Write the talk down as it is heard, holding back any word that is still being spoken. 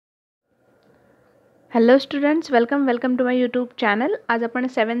Hello students, welcome to my YouTube channel. आज आपण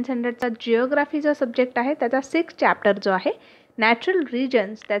 7th स्टँडर्डचा geography जो सब्जेक्ट आहे त्याचा 6th चॅप्टर जो आहे नॅचरल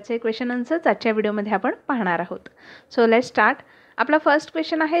रिजन्स त्याचे क्वेश्चन आन्सर्स आजच्या व्हिडिओमध्ये आपण पाहणार आहोत. So let's start. आपला फर्स्ट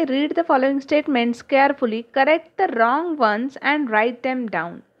क्वेश्चन आहे, read the following statements carefully, correct the wrong once and write them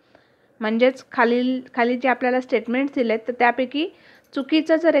down. म्हणजेच खाली जे आपल्याला स्टेटमेंट्स दिलेत तर त्यापैकी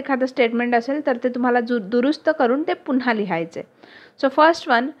चुकीचं जर एखादं स्टेटमेंट असेल तर ते तुम्हाला दुरुस्त करून ते पुन्हा लिहायचे. So first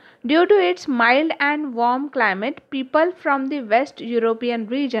one, due to its mild and warm climate, people from the West European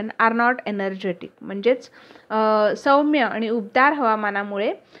region are not energetic. म्हणजेच सौम्य आणि उबदार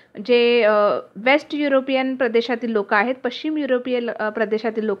हवामानामुळे जे वेस्ट युरोपियन प्रदेशातील लोक आहेत, पश्चिम युरोपीय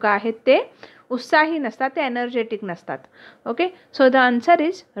प्रदेशातील लोक आहेत, ते उत्साही नसतात, ते एनर्जेटिक नसतात. Okay, so the answer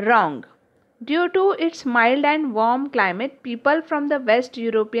is wrong. Due to its mild and warm climate, people from the West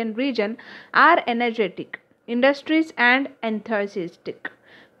European region are energetic, industries and एन्थुसियास्टिक.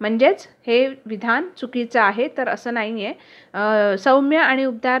 म्हणजेच हे विधान चुकीचं आहे, तर असं नाही आहे. सौम्य आणि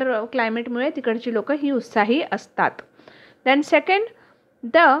उबदार क्लायमेटमुळे तिकडची लोकं ही उत्साही असतात. Then second,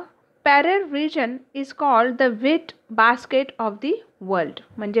 the पॅरेर region is called the wheat basket of the world.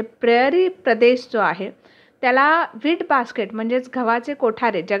 म्हणजे प्रेअरी प्रदेश जो आहे त्याला व्हीट बास्केट म्हणजेच गव्हाचे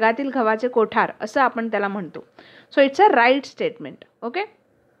कोठारे, जगातील गव्हाचे कोठार असं आपण त्याला म्हणतो. So it's a right statement. Okay.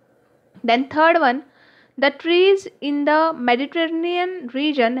 Then third one, the trees in the Mediterranean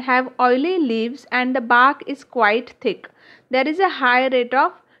region have oily leaves and the bark is quite thick. There is a high rate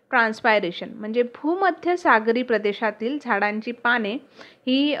of ट्रान्स्पायरेशन. म्हणजे भूमध्य सागरी प्रदेशातील झाडांची पाने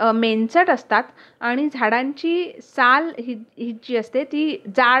ही मेंचट असतात आणि झाडांची साल ही जी असते ती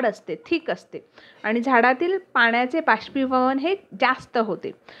जाड असते, थिक असते आणि झाडातील पाण्याचे बाष्पीभवन हे जास्त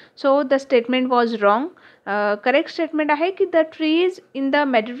होते. So the statement was wrong. Correct statement आहे की the trees in the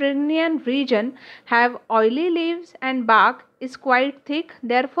Mediterranean region have oily leaves and bark is quite thick,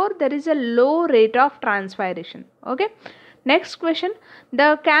 therefore there is a low rate of ट्रान्स्पायरेशन. Okay. Next question, the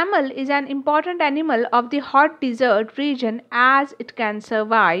camel is an important animal of the hot desert region as it can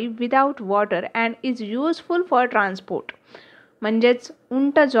survive without water and is useful for transport. म्हणजेच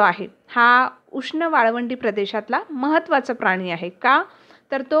उंट जो आहे हा उष्ण वाळवंटी प्रदेशातला महत्त्वाचा प्राणी आहे. का?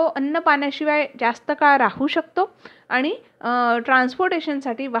 तर तो अन्न पाण्याशिवाय जास्त काळ राहू शकतो आणि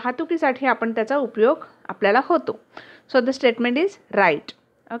ट्रान्सपोर्टेशनसाठी, वाहतुकीसाठी आपण त्याचा उपयोग आपल्याला होतो. So the statement is right.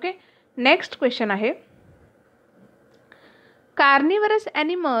 Okay. Next question आहे, carnivorous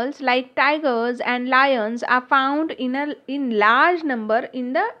animals like tigers and lions are found in large number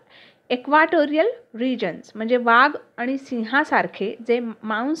in the equatorial regions. म्हणजे वाघ आणि सिंहासारखे जे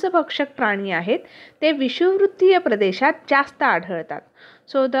मांसभक्षक प्राणी आहेत ते विषुववृत्तीय प्रदेशात जास्त आढळतात.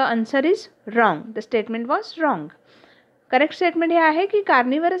 So the answer is wrong. The statement was wrong. Correct statement हे आहे की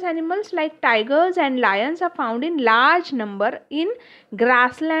carnivorous animals like tigers and Lions R found in large number in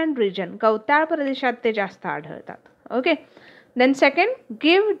grassland region. गवताळ प्रदेशात ते जास्त आढळतात. Okay. Then second,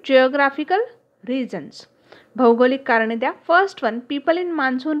 give geographical reasons. भौगोलिक कारणे द्या. First one, people in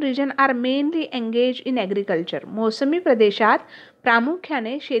monsoon region are mainly engaged in agriculture. मोसमी प्रदेशात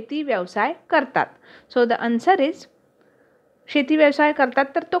प्रामुख्याने शेती व्यवसाय करतात. सो द आन्सर इज, शेती व्यवसाय करतात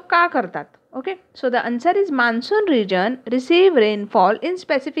तर तो का करतात? Okay. So the answer is monsoon region receive rainfall in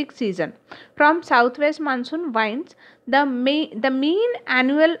specific season. From southwest monsoon winds, the mean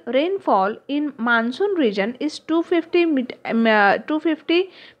annual rainfall in monsoon region is 250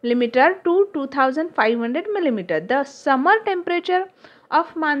 millimeter to 2500 millimeter. The summer temperature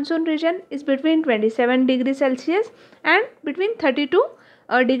of monsoon region is between 27 degrees Celsius and between 32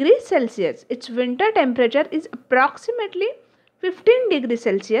 degrees Celsius. Its winter temperature is approximately 15 degrees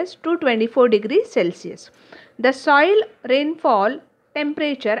Celsius to 24 degrees Celsius. The soil, rainfall,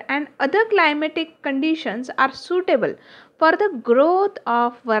 temperature and other climatic conditions are suitable for the growth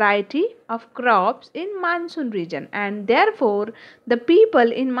of variety of crops in monsoon region, and therefore the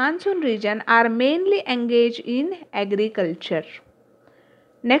people in monsoon region are mainly engaged in agriculture.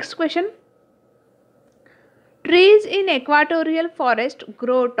 Next question, trees in equatorial forest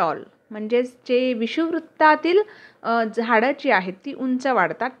grow tall. म्हणजे जे विषुववृत्तातील झाडं जी आहेत ती उंच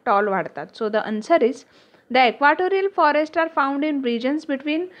वाढतात, tall वाढतात. So the answer is, the equatorial forests are found in regions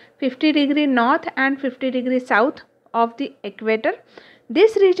between 50 degree north and 50 degree south of the equator.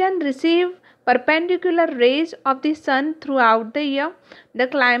 This region receive perpendicular rays of the sun throughout the year. The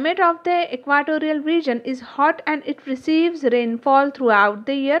climate of the equatorial region is hot and it receives rainfall throughout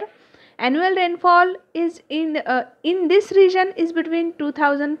the year. Annual rainfall is in this region is between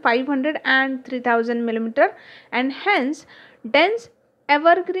 2500 and 3000 millimeter, and hence dense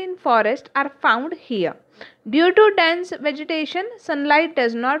evergreen forests are found here. Due to dense vegetation, sunlight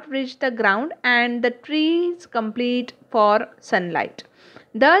does not reach the ground and the trees compete for sunlight.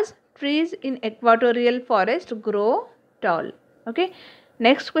 Thus, trees in equatorial forest grow tall. Okay,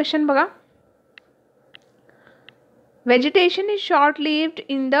 next question बघा. Vegetation is short-lived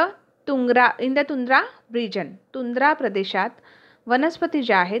in the tundra region. Tundra प्रदेशात वनस्पती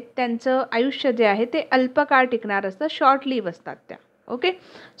ज्या आहेत त्यांचं आयुष्य जे आहे ते अल्पकाळ टिकणार असतं, शॉर्ट लिव्ह असतात त्या. ओके,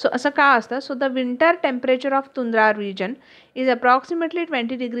 सो असं का असतं? So the winter temperature of tundra region is approximately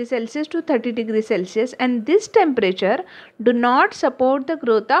 20 degree Celsius to 30 degree Celsius and this temperature do not support the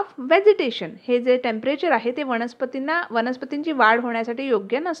growth of vegetation. हे जे टेम्परेचर आहे ते वनस्पतींची वाढ होण्यासाठी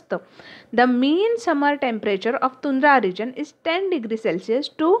योग्य नसतं. The mean summer temperature of tundra region is 10 degree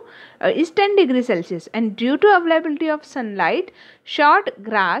Celsius and due to availability of sunlight, short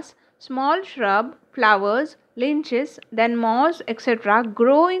grass, small shrub, flowers, lynches, then moss, etc.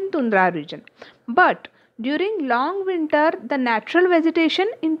 grow in tundra region. But during long winter, the natural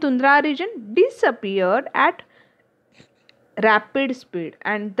vegetation in tundra region disappeared at rapid speed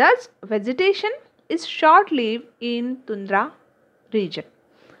and thus vegetation is short-lived in tundra region.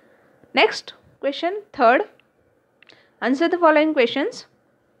 Next question, third. Answer the following questions.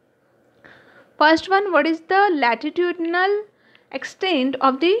 First one, what is the latitudinal extent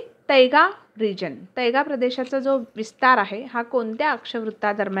of the taiga region? तैगा प्रदेशाचा जो विस्तार आहे हा कोणत्या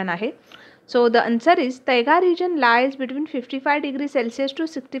अक्षवृत्तादरम्यान आहे? So the answer is taiga region lies between 55 degree Celsius to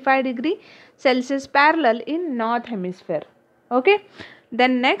 65 degree Celsius parallel in north hemisphere. Okay,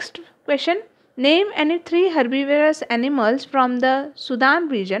 then next question, name any 3 herbivorous animals from the Sudan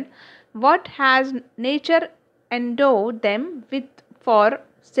region. What has nature endowed them with for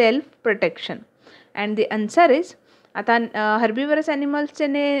self protection? And the answer is, आता herbivorous ॲनिमल्सचे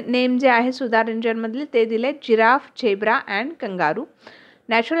name जे आहे सुदान रिजनमधले ते दिले giraffe, zebra and kangaroo.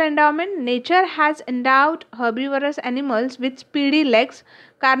 Natural एंडावमेंट, nature has endowed herbivorous animals with speedy legs.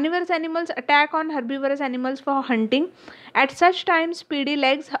 Carnivorous animals attack on herbivorous animals for hunting. At such time speedy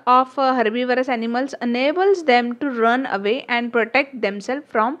legs of herbivorous animals enables them to run away and protect themselves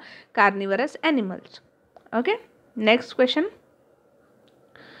from carnivorous animals. Okay, next question.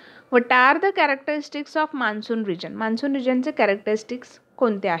 What are the characteristics of monsoon region? Monsoon region characteristics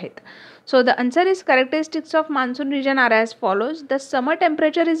कोणते आहेत? So the answer is, characteristics of monsoon region are as follows. The summer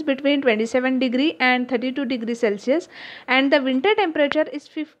temperature is between 27 degree and 32 degree Celsius and the winter temperature is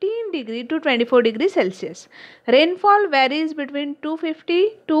 15 degree to 24 degree Celsius. Rainfall varies between 250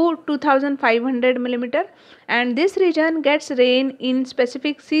 to 2500 millimeter and this region gets rain in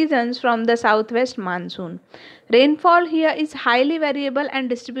specific seasons from the southwest monsoon. Rainfall here is highly variable and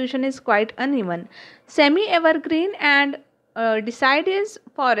distribution is quite uneven. Semi-evergreen and deciduous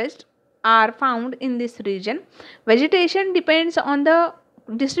forests are found in this region. Vegetation depends on the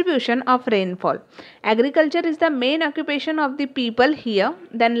distribution of rainfall. Agriculture is the main occupation of the people here.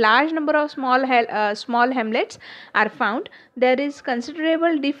 Then large number of small hamlets are found. There is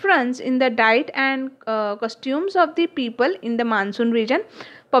considerable difference in the diet and costumes of the people in the monsoon region.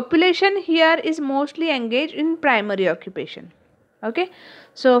 Population here is mostly engaged in primary occupation. Okay,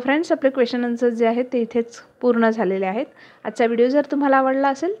 so friends आपले question answers जे आहेत ते इथेच पूर्ण झालेले आहेत. आजचा video जर तुम्हाला आवडला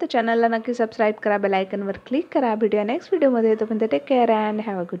असेल तर चॅनलला नक्की सबस्क्राईब करा, बेल आयकनवर क्लिक करा. भेटूया नेक्स्ट व्हिडिओमध्ये. तोपर्यंत take care and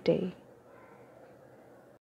have a good day.